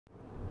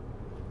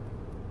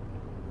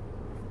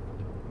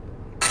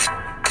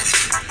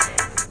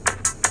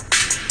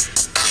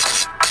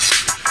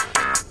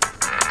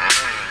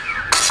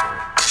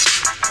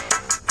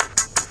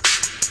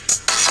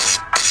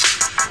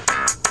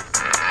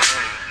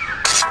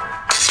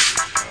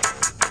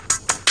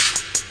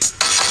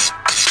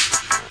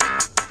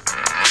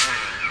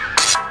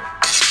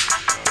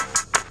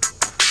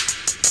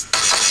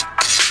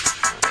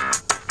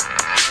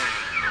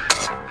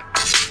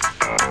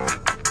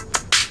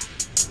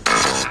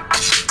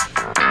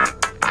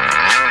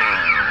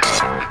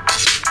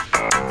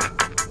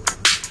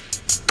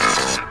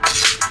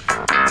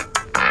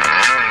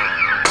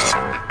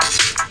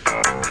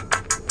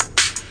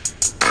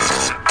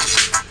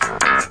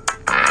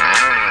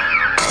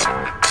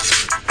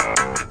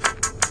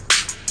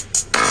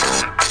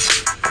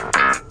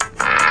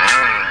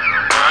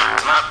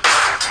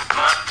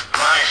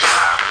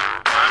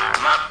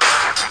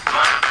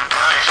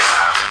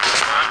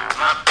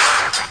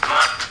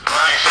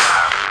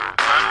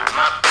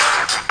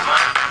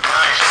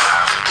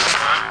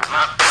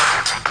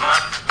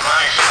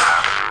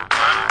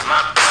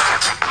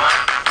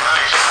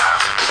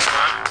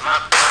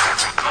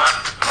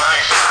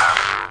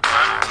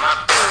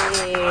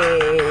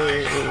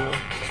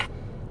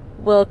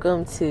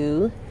Welcome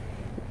to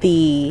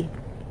the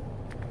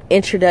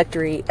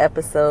introductory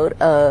episode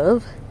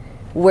of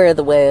Where Are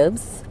the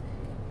Webbs,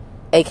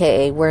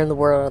 aka Where in the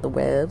World Are the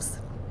Webbs,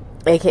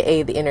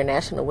 aka the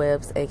International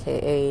Webbs,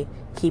 aka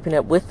Keeping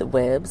Up with the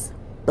Webbs.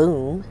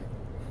 Boom.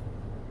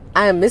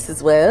 I am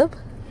Mrs. Webb.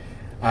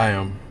 I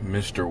am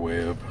Mr.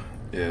 Webb.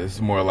 Yeah, it's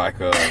more like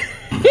a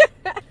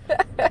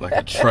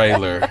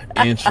trailer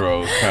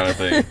intro kind of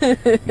thing,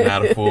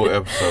 not a full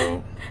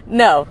episode.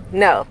 No.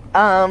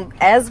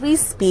 As we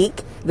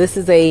speak, this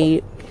is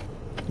a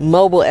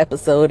mobile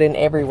episode in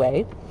every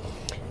way.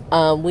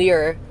 We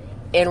are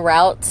en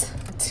route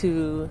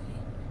to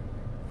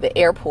the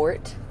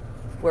airport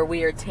where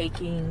we are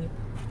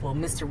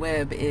Mr.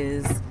 Webb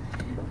is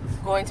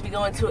going to be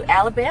going to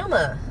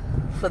Alabama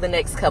for the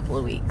next couple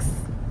of weeks.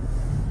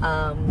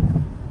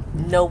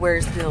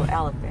 Nowheresville,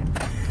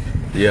 Alabama.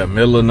 Yeah,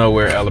 middle of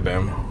nowhere,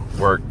 Alabama.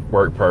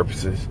 Work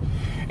purposes.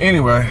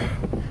 Anyway,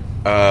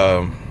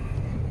 I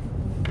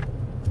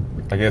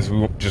guess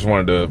we just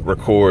wanted to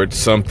record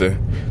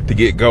something to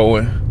get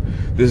going.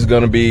 This is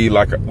going to be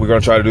we're going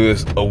to try to do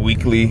this a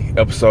weekly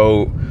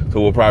episode.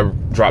 So we'll probably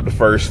drop the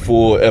first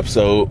full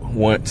episode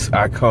once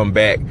I come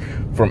back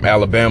from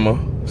Alabama.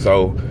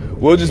 So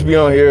we'll just be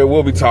on here.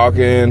 We'll be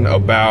talking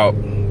about,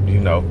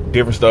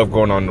 different stuff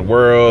going on in the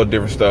world,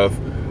 different stuff,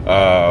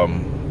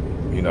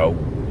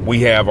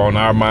 we have on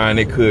our mind.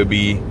 It could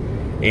be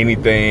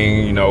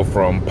anything,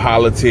 from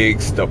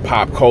politics to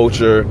pop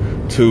culture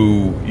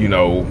to,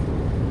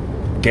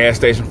 gas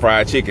station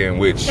fried chicken,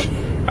 which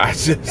I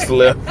just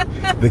left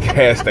the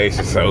gas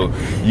station, so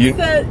you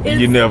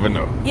never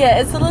know. Yeah,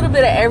 it's a little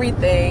bit of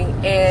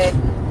everything, and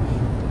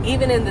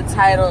even in the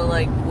title,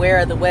 Where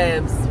Are the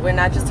Webbs, we're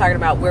not just talking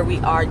about where we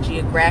are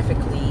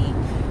geographically,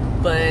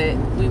 but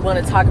we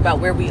want to talk about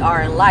where we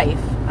are in life.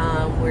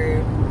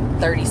 We're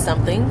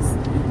 30-somethings.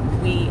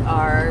 We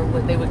are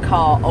what they would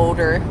call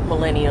older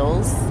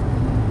millennials.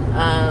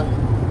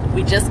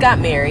 We just got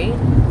married.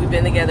 We've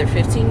been together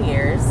 15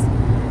 years,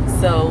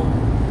 so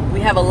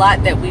we have a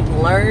lot that we've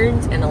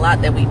learned and a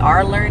lot that we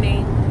are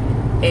learning,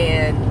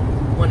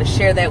 and want to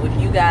share that with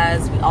you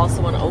guys. We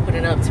also want to open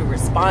it up to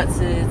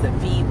responses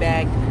and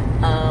feedback.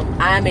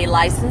 I am a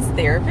licensed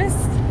therapist.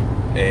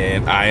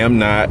 And I am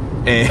not.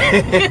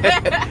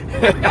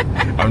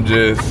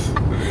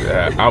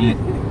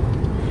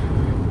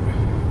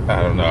 I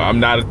don't know. I'm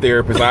not a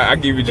therapist. I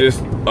give you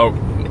I'm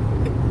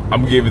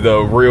gonna give you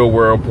the real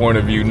world point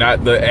of view,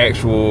 not the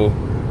actual,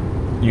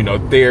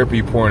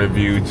 therapy point of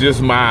view,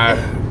 just my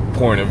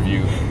point of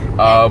view.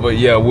 But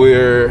yeah,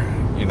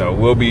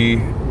 we'll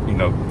be,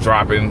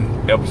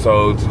 dropping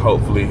episodes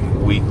hopefully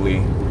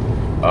weekly.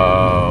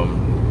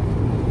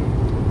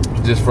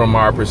 Just from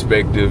our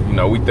perspective,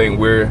 we think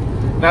we're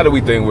better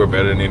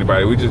than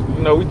anybody. We just,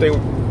 we think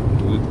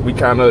we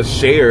kind of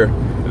share.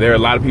 There are a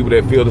lot of people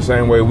that feel the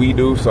same way we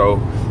do, so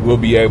we'll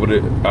be able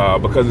to,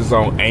 because it's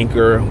on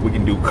Anchor, we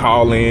can do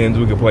call-ins.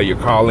 We can play your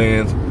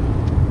call-ins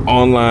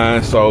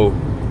online. So,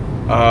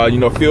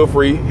 feel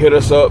free, hit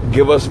us up,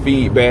 give us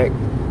feedback,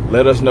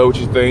 let us know what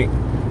you think.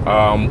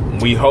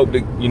 We hope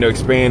to,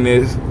 expand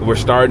this. We're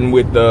starting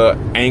with the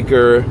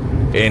Anchor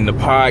and the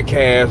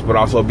podcast, but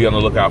also be on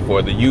the lookout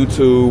for the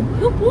YouTube.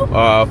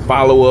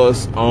 Follow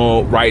us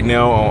right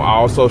now on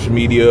all social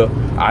media.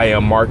 I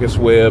am Marcus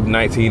Webb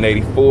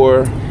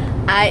 1984.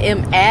 I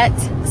am at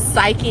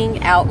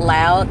Psyching Out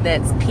Loud.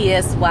 That's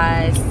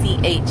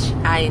PSYCHING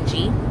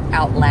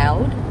Out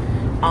Loud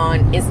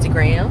on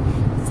Instagram.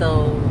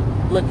 So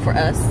look for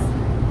us.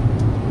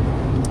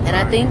 And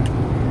I think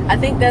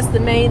that's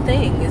the main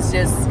thing. It's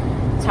just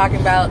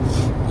talking about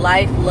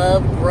life,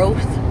 love,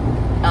 growth.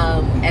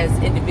 As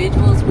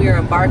individuals, we are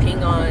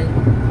embarking on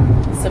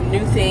some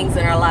new things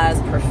in our lives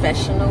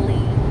professionally.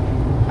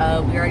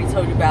 We already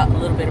told you a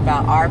little bit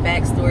about our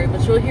backstory,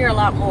 but you'll hear a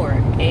lot more.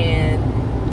 And